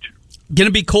the future. Going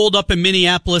to be cold up in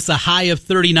Minneapolis, a high of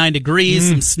 39 degrees,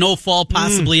 some snowfall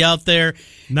possibly out there.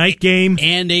 Night game.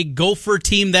 And a Gopher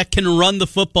team that can run the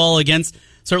football against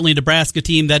certainly a Nebraska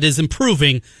team that is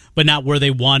improving, but not where they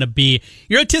want to be.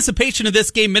 Your anticipation of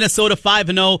this game, Minnesota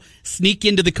 5-0, sneak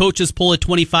into the coaches poll at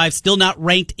 25, still not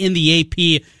ranked in the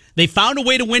AP. They found a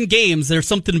way to win games. There's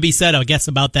something to be said, I guess,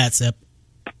 about that, Sip.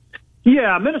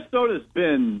 Yeah, Minnesota's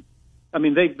been, I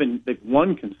mean, they've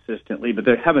won consistently, but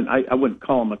they haven't, I wouldn't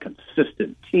call them a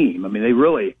consistent team. I mean, they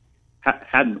really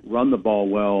hadn't run the ball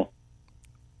well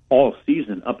all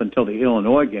season up until the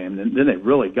Illinois game, and then they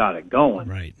really got it going.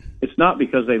 Right. It's not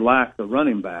because they lack the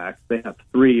running backs. They have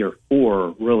 3 or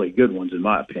 4 really good ones, in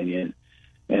my opinion,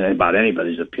 and about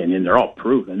anybody's opinion. They're all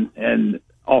proven, and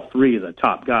all 3 of the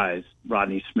top guys,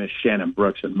 Rodney Smith, Shannon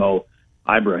Brooks, and Mo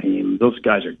Ibrahim, those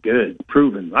guys are good,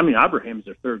 proven. I mean, Ibrahim's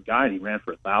their 3rd guy, and he ran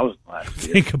for 1,000 last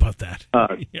year. Think about that.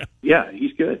 Yeah,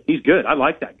 he's good. He's good. I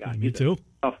like that guy. Me too.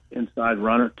 Tough inside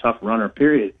runner, tough runner,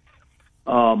 period.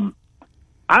 I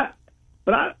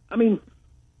mean,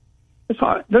 it's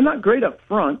hard. They're not great up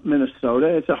front,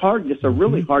 Minnesota. It's a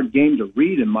really hard game to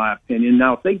read, in my opinion.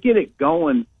 Now, if they get it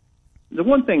going, the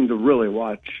one thing to really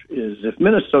watch is if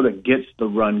Minnesota gets the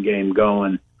run game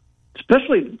going,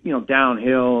 especially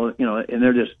downhill, and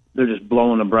they're just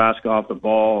blowing Nebraska off the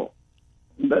ball.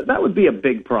 That would be a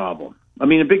big problem. I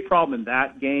mean, a big problem in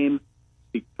that game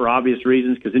for obvious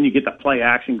reasons, because then you get the play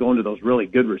action going to those really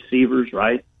good receivers,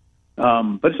 right?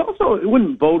 But it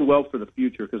wouldn't bode well for the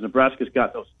future because Nebraska's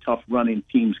got those tough running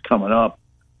teams coming up,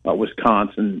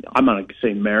 Wisconsin, I'm going to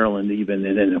say Maryland even,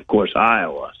 and then, of course,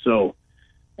 Iowa. So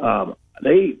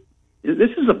this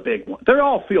is a big one. They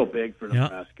all feel big for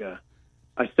Nebraska.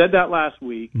 I said that last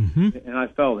week, and I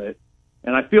felt it,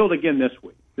 and I feel it again this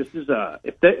week. This is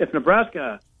if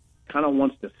Nebraska kind of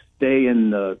wants to stay in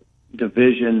the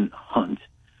division hunt,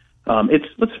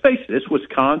 let's face it, it's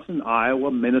Wisconsin,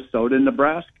 Iowa, Minnesota, and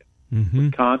Nebraska.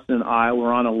 Wisconsin and Iowa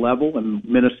are on a level, and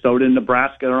Minnesota and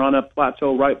Nebraska are on a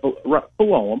plateau right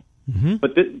below them.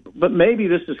 But maybe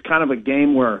this is kind of a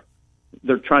game where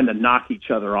they're trying to knock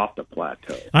each other off the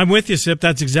plateau. I'm with you, Sip.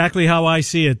 That's exactly how I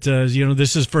see it.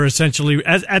 This is for essentially,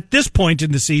 at this point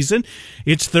in the season,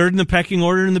 it's 3rd in the pecking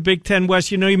order in the Big Ten West.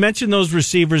 You mentioned those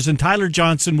receivers, and Tyler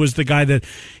Johnson was the guy that,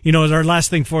 our last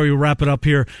thing before we wrap it up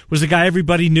here, was the guy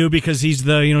everybody knew because he's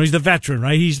the veteran,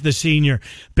 right? He's the senior.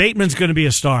 Bateman's going to be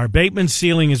a star. Bateman's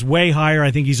ceiling is way higher.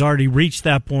 I think he's already reached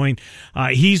that point.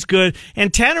 He's good.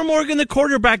 And Tanner Morgan, the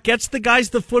quarterback, gets the guys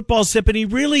the football, Sip, and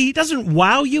he doesn't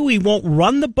wow you. He won't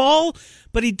run the ball,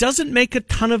 but he doesn't make a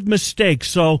ton of mistakes.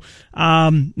 So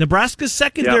Nebraska's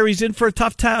secondary's in for a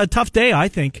tough day, I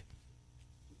think.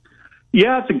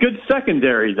 Yeah, it's a good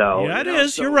secondary, though. Yeah, it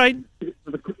is. So you're right.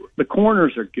 The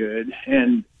corners are good,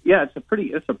 and yeah, it's a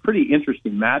pretty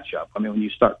interesting matchup. I mean, when you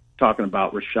start talking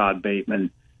about Rashad Bateman,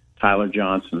 Tyler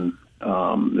Johnson,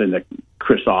 then the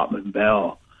Chris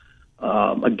Ottman-Bell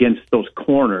against those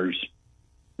corners.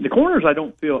 The corners, I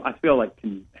feel like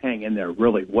can hang in there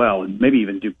really well and maybe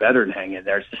even do better than hang in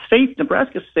there. It's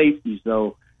Nebraska safeties,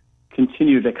 though,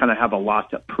 continue to kind of have a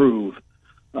lot to prove.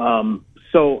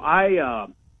 So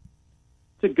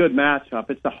it's a good matchup.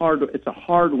 It's a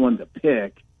hard one to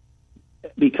pick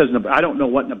because I don't know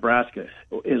what Nebraska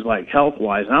is like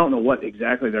health-wise. I don't know what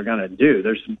exactly they're going to do.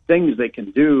 There's some things they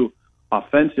can do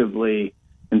offensively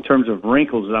in terms of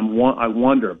wrinkles that I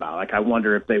wonder about. Like, I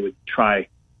wonder if they would try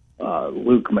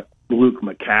Luke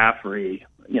McCaffrey,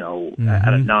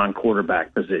 at a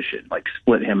non-quarterback position, like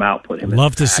split him out, put him in.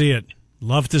 Love to see it.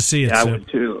 Love to see it. Yeah, I would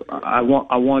too. I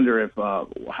wonder if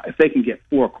they can get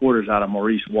 4 quarters out of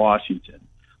Maurice Washington.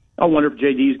 I wonder if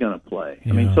JD's going to play.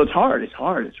 I mean, so it's hard. It's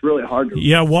hard. It's really hard to.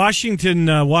 Yeah,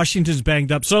 Washington's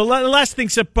banged up. So last thing,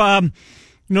 Sip. Are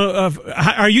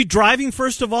you driving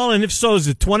first of all? And if so, is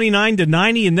it 29 to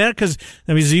 90 in there? Because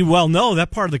as you well know,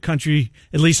 that part of the country,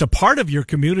 at least a part of your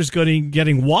commute, is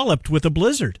getting walloped with a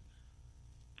blizzard.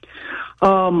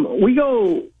 We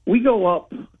go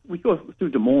up. We go through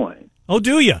Des Moines. Oh,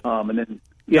 do you? And then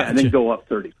and then go up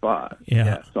 35.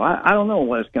 Yeah. So I don't know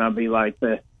what it's going to be like.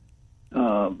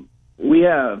 We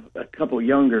have a couple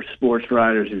younger sports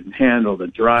riders who can handle the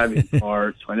driving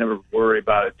part, so I never worry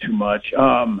about it too much.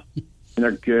 And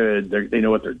they're good. They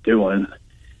know what they're doing.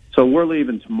 So we're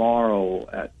leaving tomorrow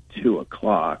at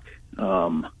 2:00.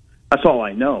 That's all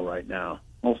I know right now.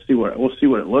 We'll see what it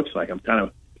looks like.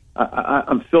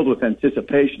 I'm filled with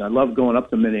anticipation. I love going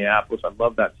up to Minneapolis. I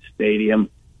love that stadium,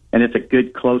 and it's a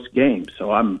good, close game.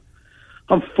 So I'm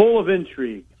full of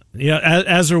intrigue. Yeah,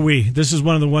 as are we. This is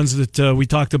one of the ones that we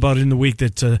talked about in the week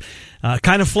that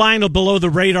kind of flying below the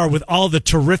radar with all the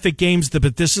terrific games.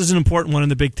 But this is an important one in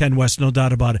the Big Ten West, no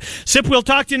doubt about it. Sip, we'll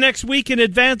talk to you next week in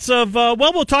advance of,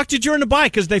 we'll talk to you during the bye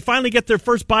because they finally get their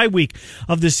first bye week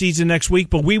of the season next week.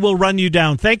 But we will run you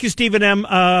down. Thank you, Stephen M.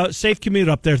 Safe commute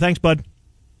up there. Thanks, bud.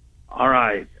 All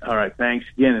right. Thanks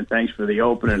again, and thanks for the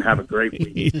open, and have a great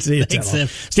week. Thanks, Sim.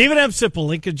 Stephen M. Sipple,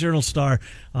 Lincoln Journal-Star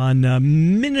on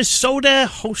Minnesota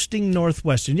hosting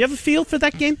Northwestern. You have a feel for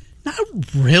that game? Not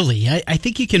really. I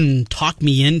think you can talk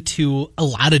me into a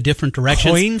lot of different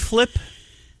directions. Coin flip?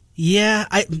 Yeah.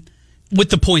 With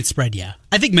the point spread, yeah.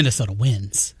 I think Minnesota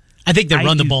wins. I think they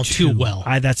run the ball too well.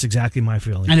 That's exactly my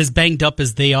feeling. And as banged up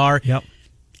as they are,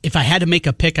 if I had to make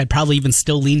a pick, I'd probably even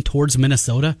still lean towards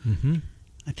Minnesota. Mm-hmm.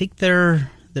 I think they're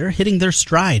hitting their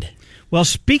stride. Well,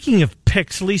 speaking of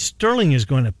picks, Lee Sterling is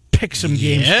going to pick some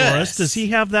games for us. Does he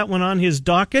have that one on his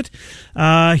docket?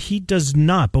 He does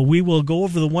not, but we will go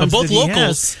over the ones but both that he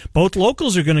locals. has. Both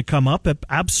locals are going to come up,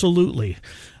 absolutely.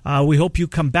 We hope you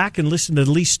come back and listen to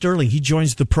Lee Sterling. He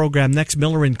joins the program next.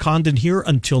 Miller and Condon here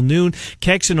until noon.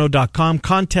 KXNO.com.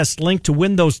 Contest link to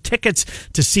win those tickets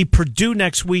to see Purdue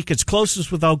next week. It's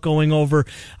closest without going over.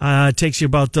 It takes you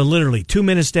about literally 2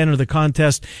 minutes to enter the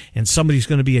contest, and somebody's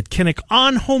going to be at Kinnick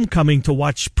on homecoming to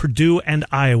watch Purdue and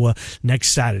Iowa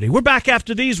next Saturday. We're back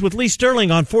after these with Lee Sterling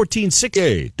on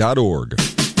 1460.org.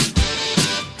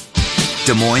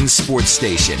 Des Moines Sports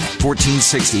Station,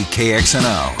 1460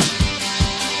 KXNO.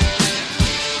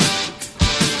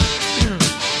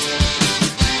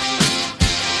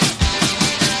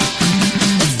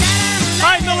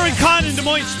 Condon, Des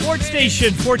Moines Sports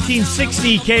Station,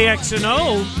 1460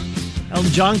 KXNO.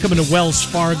 Elton John coming to Wells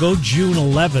Fargo, June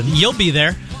 11. You'll be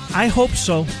there. I hope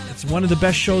so. It's one of the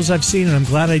best shows I've seen, and I'm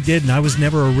glad I did. And I was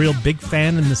never a real big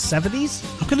fan in the 70s.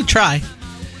 I'm going to try.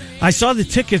 I saw the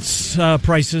tickets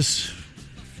prices.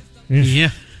 Yeah.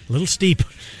 A little steep.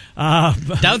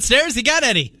 Downstairs, you got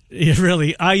Eddie. Yeah,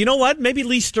 really. You know what? Maybe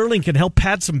Lee Sterling can help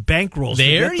pad some bankrolls to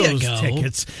get those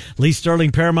tickets. Lee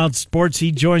Sterling, Paramount Sports,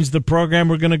 he joins the program.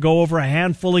 We're going to go over a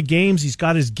handful of games. He's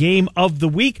got his game of the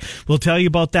week. We'll tell you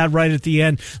about that right at the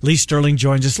end. Lee Sterling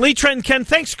joins us. Lee, Trent, and Ken,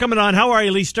 thanks for coming on. How are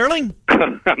you, Lee Sterling?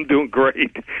 I'm doing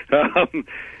great.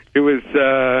 It was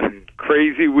a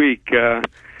crazy week. It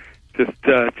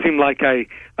seemed like I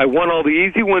won all the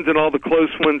easy ones, and all the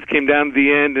close ones came down to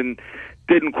the end and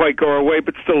didn't quite go our way,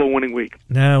 but still a winning week.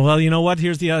 Well, you know what?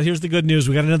 Here's the good news.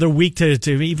 We got another week to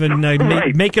even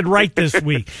make it right this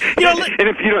week. And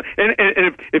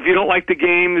if you don't like the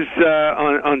games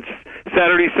on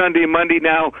Saturday, Sunday, and Monday,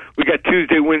 now we got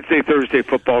Tuesday, Wednesday, Thursday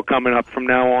football coming up from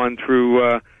now on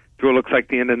through it looks like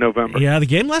the end of November. Yeah, the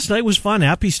game last night was fun.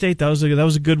 Appy State, that was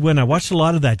a good win. I watched a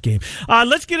lot of that game.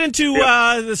 Let's get into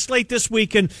the slate this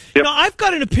week. And I've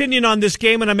got an opinion on this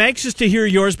game, and I'm anxious to hear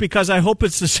yours because I hope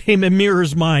it's the same and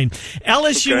mirrors mine.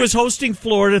 LSU is hosting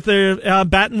Florida at the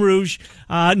Baton Rouge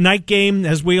night game.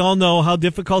 As we all know how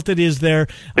difficult it is there.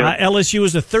 LSU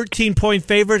is a 13-point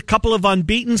favorite, couple of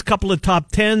unbeatens, couple of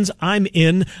top tens. I'm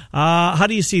in. How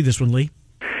do you see this one, Lee?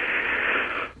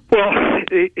 Well,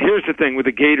 here's the thing. With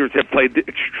the Gators, have played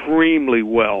extremely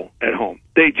well at home.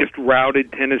 They just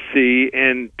routed Tennessee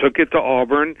and took it to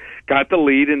Auburn, got the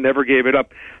lead, and never gave it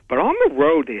up. But on the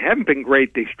road, they haven't been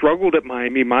great. They struggled at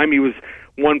Miami. Miami was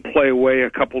one play away a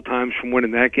couple times from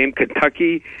winning that game.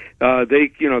 Kentucky,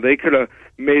 they could have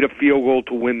made a field goal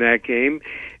to win that game.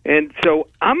 And so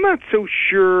I'm not so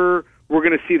sure we're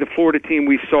going to see the Florida team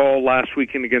we saw last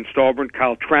weekend against Auburn.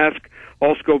 Kyle Trask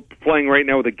also playing right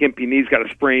now with a gimpy knee. He's got a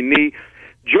sprained knee.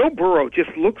 Joe Burrow just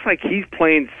looks like he's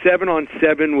playing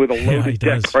 7-on-7 with a loaded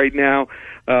deck right now.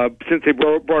 Since they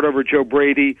brought over Joe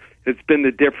Brady, it's been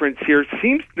the difference here. It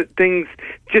seems that things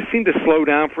just seem to slow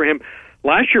down for him.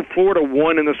 Last year, Florida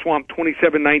won in the Swamp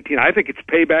 27-19. I think it's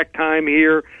payback time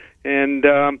here. And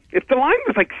if the line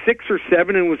was like 6 or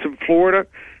 7 and was in Florida,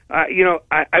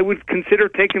 I would consider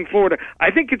taking Florida. I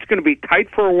think it's going to be tight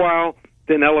for a while.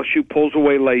 Then LSU pulls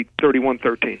away late,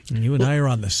 31-13. And you and I are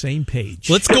on the same page.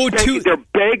 Let's go to... They're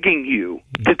begging you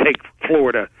to take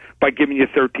Florida by giving you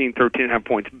 13.5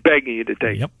 points. Begging you to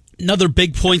take. Yep. Another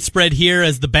big point spread here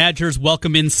as the Badgers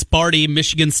welcome in Sparty.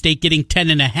 Michigan State getting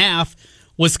 10.5.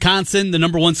 Wisconsin, the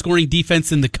number one scoring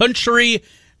defense in the country.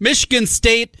 Michigan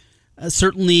State,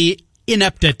 certainly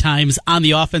inept at times on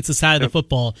the offensive side of the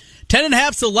football.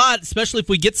 10.5's a lot, especially if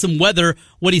we get some weather.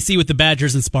 What do you see with the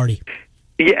Badgers and Sparty?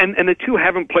 Yeah, and the two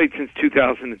haven't played since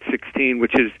 2016,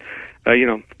 which is,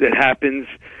 it happens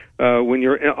when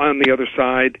you're on the other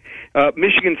side.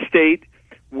 Michigan State,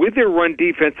 with their run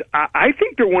defense, I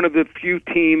think they're one of the few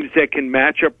teams that can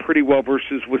match up pretty well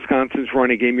versus Wisconsin's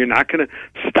running game. You're not going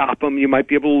to stop them. You might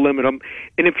be able to limit them.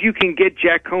 And if you can get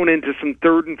Jack Cohn into some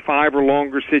 3rd and 5 or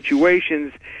longer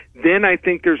situations, then I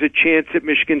think there's a chance that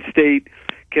Michigan State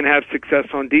can have success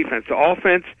on defense. The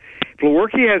offense, if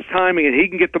Lewerke has timing and he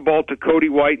can get the ball to Cody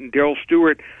White and Darryl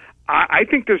Stewart, I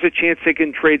think there's a chance they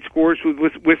can trade scores with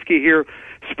Whiskey here.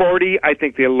 Sparty, I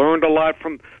think they learned a lot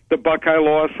from the Buckeye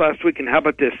loss last week. And how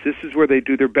about this? This is where they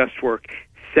do their best work.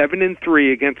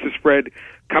 7-3 against the spread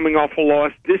coming off a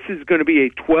loss. This is going to be a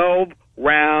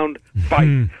 12-round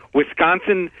fight.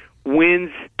 Wisconsin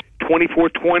wins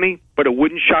 24-20, but it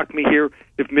wouldn't shock me here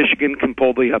if Michigan can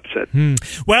pull the upset.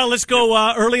 Well, let's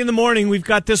go early in the morning. We've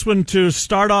got this one to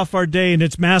start off our day, and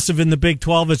it's massive in the Big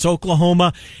 12. It's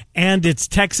Oklahoma, and it's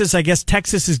Texas. I guess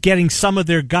Texas is getting some of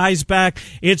their guys back.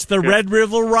 It's the Red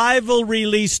River rivalry,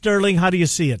 Lee Sterling. How do you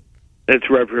see it? It's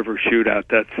Red River shootout.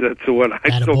 That's what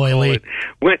I still call it.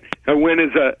 A win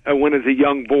as a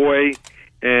young boy,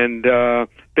 and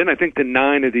then I think the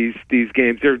 9 of these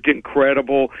games, they're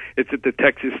incredible. It's at the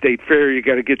Texas State Fair. You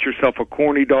got to get yourself a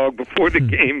corny dog before the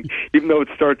game, even though it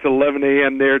starts at 11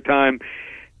 a.m. their time.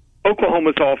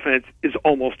 Oklahoma's offense is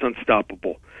almost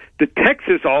unstoppable. The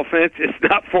Texas offense is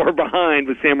not far behind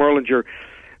with Sam Erlinger.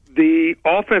 The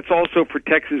offense also for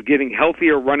Texas getting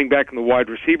healthier, running back in the wide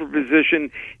receiver position.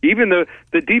 Even the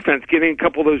defense, getting a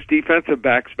couple of those defensive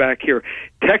backs back here.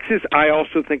 Texas, I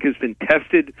also think, has been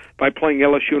tested by playing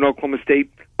LSU and Oklahoma State.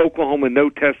 Oklahoma, no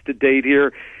test to date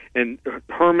here. And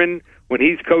Herman, when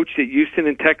he's coached at Houston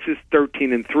and Texas,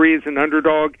 13-3 as an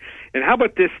underdog. And how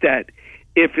about this stat?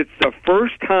 If it's the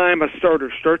first time a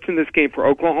starter starts in this game for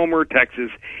Oklahoma or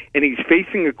Texas, and he's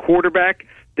facing a quarterback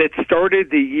that started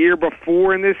the year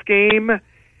before in this game,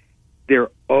 they're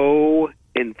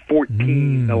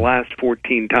 0-14 the last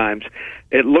 14 times.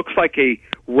 It looks like a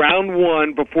round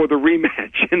one before the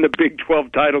rematch in the Big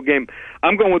 12 title game.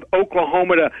 I'm going with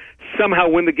Oklahoma to somehow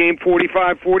win the game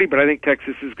 45-40, but I think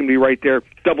Texas is going to be right there.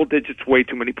 Double digits, way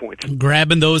too many points.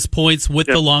 Grabbing those points with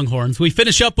the Longhorns. We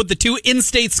finish up with the 2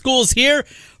 in-state schools here.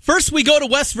 First, we go to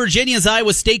West Virginia as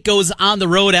Iowa State goes on the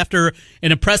road after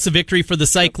an impressive victory for the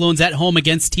Cyclones at home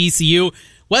against TCU.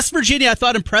 West Virginia, I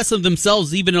thought, impressive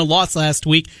themselves, even in a loss last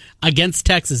week against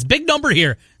Texas. Big number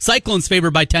here. Cyclones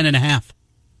favored by 10.5.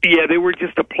 Yeah, they were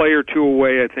just a play or two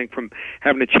away, I think, from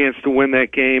having a chance to win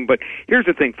that game. But here's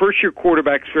the thing. First-year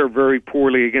quarterbacks fare very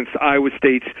poorly against Iowa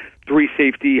State's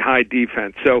 3-safety high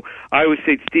defense. So Iowa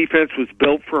State's defense was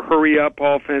built for hurry-up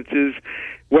offenses.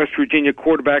 West Virginia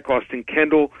quarterback Austin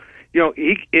Kendall,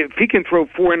 if he can throw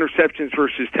 4 interceptions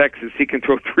versus Texas, he can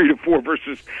throw 3 to 4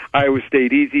 versus Iowa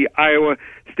State easy. Iowa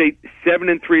State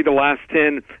 7-3 the last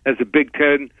 10 as a Big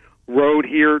Ten road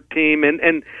here team,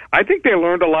 and I think they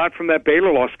learned a lot from that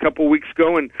Baylor loss a couple weeks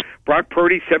ago. And Brock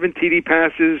Purdy, 7 TD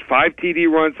passes, 5 TD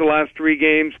runs the last 3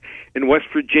 games. In West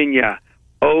Virginia,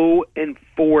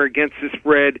 0-4 against the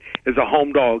spread as a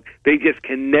home dog. They just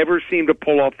can never seem to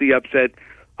pull off the upset.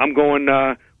 I'm going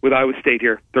with Iowa State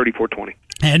here, 34-20.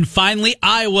 And finally,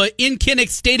 Iowa in Kinnick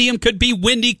Stadium could be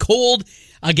windy, cold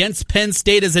against Penn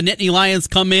State as the Nittany Lions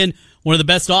come in. One of the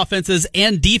best offenses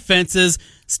and defenses.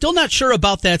 Still not sure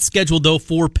about that schedule, though,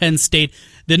 for Penn State.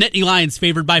 The Nittany Lions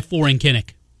favored by 4 in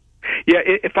Kinnick. Yeah,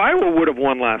 if Iowa would have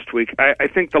won last week, I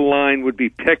think the line would be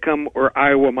Pick'em or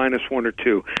Iowa -1 or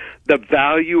 2. The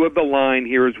value of the line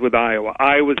here is with Iowa.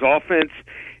 Iowa's offense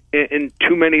in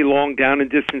too many long down and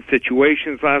distance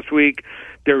situations last week.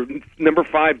 Their number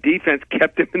 5 defense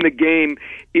kept them in the game,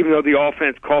 even though the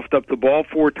offense coughed up the ball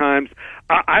 4 times.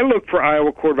 I look for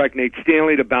Iowa quarterback Nate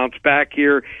Stanley to bounce back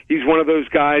here. He's one of those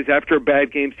guys, after a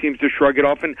bad game, seems to shrug it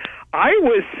off. And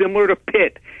Iowa is similar to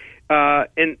Pitt,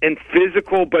 and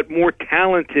physical but more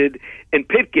talented. And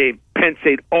Pitt gave Penn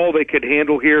State all they could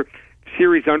handle here.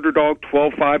 Series underdog,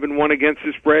 12-5-1 against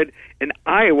the spread. And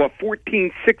Iowa,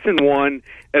 14-6-1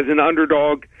 as an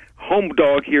underdog, home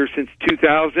dog here since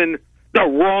 2000. The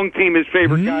wrong team is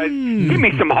favored, guys. Give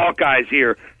me some Hawkeyes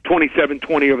here.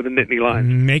 27-20 over the Nittany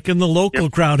Lions. Making the local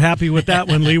crowd happy with that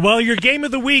one, Lee. Well, your game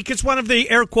of the week, it's one of the,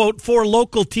 air quote, 4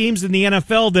 local teams in the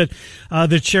NFL that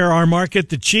share our market.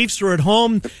 The Chiefs are at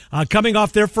home, coming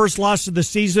off their first loss of the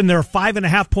season. They're a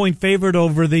 5.5-point favorite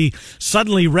over the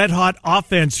suddenly red-hot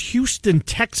offense, Houston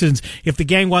Texans. If the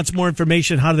gang wants more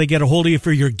information, how do they get a hold of you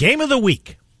for your game of the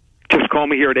week? Just call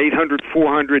me here at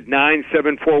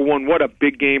 800-400-9741. What a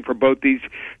big game for both these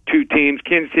two teams.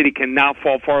 Kansas City can now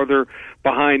fall farther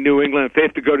behind New England. If they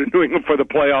have to go to New England for the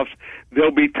playoffs,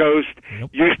 they'll be toast.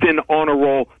 Yep. Houston on a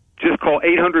roll. Just call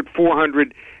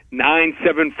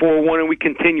 800-400-9741, and we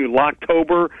continue.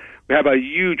 Locktober, we have a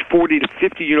huge 40 to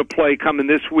 50 unit play coming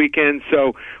this weekend.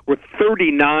 So we're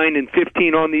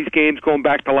 39-15 on these games going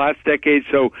back to last decade.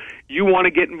 So you want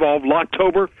to get involved.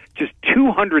 Locktober, just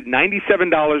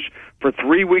 $297 for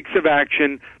 3 weeks of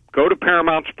action. Go to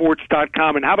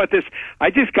ParamountSports.com. And how about this?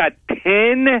 I just got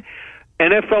 10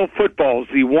 NFL footballs,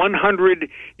 the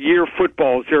 100-year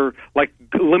footballs. They're like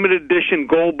limited edition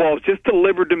gold balls, just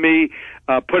delivered to me,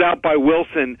 put out by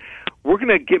Wilson. We're going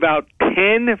to give out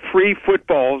 10 free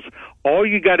footballs. All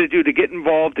you got to do to get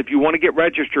involved, if you want to get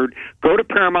registered, go to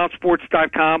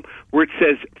ParamountSports.com where it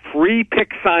says free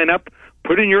pick sign up.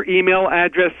 Put in your email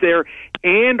address there,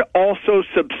 and also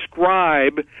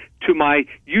subscribe to my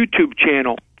YouTube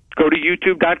channel. Go to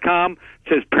YouTube.com. It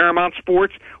says Paramount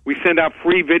Sports. We send out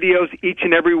free videos each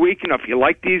and every week. If you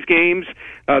like these games,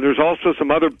 there's also some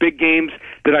other big games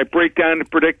that I break down and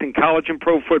predict in college and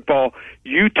pro football.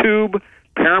 YouTube,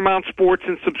 Paramount Sports,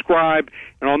 and subscribe.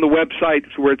 And on the website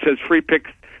where it says free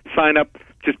picks, sign up.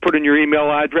 Just put in your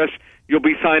email address. You'll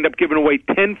be signed up, giving away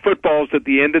 10 footballs at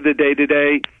the end of the day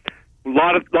today. A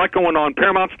lot going on.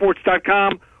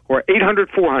 ParamountSports.com or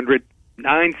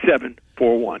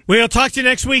 800-400-9741. We'll talk to you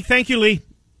next week. Thank you, Lee.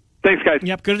 Thanks, guys.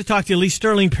 Yep, good to talk to you. Lee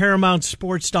Sterling,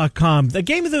 ParamountSports.com. His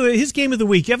game of the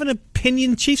week. You have an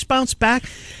opinion? Chiefs bounce back?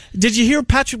 Did you hear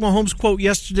Patrick Mahomes' quote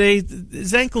yesterday?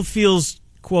 His ankle feels,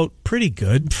 quote, pretty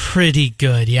good. Pretty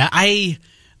good, yeah.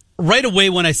 Right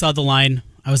away when I saw the line,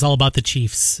 I was all about the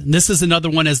Chiefs. And this is another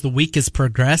one as the week has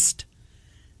progressed.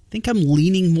 I think I'm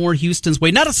leaning more Houston's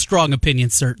way. Not a strong opinion,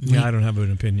 certainly. Yeah, I don't have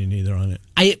an opinion either on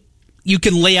it. You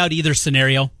can lay out either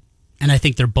scenario, and I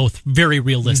think they're both very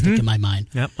realistic in my mind.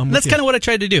 Yep, that's kind of what I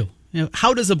tried to do.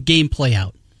 How does a game play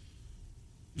out?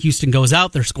 Houston goes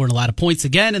out, they're scoring a lot of points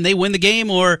again, and they win the game,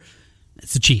 or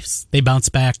it's the Chiefs. They bounce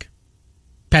back.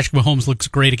 Patrick Mahomes looks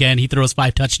great again. He throws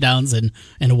 5 touchdowns, and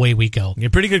away we go. Yeah,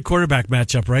 pretty good quarterback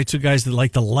matchup, right? Two guys that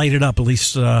like to light it up. At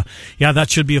least, that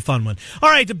should be a fun one. All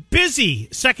right, the busy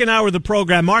second hour of the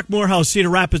program. Mark Morehouse, Cedar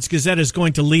Rapids Gazette, is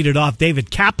going to lead it off. David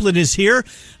Kaplan is here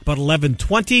about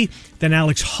 11:20. Then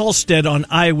Alex Halstead on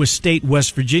Iowa State,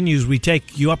 West Virginia, as we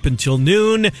take you up until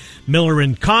noon. Miller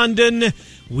and Condon.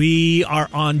 We are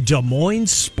on Des Moines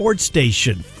Sports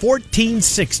Station,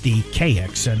 1460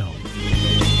 KXNO.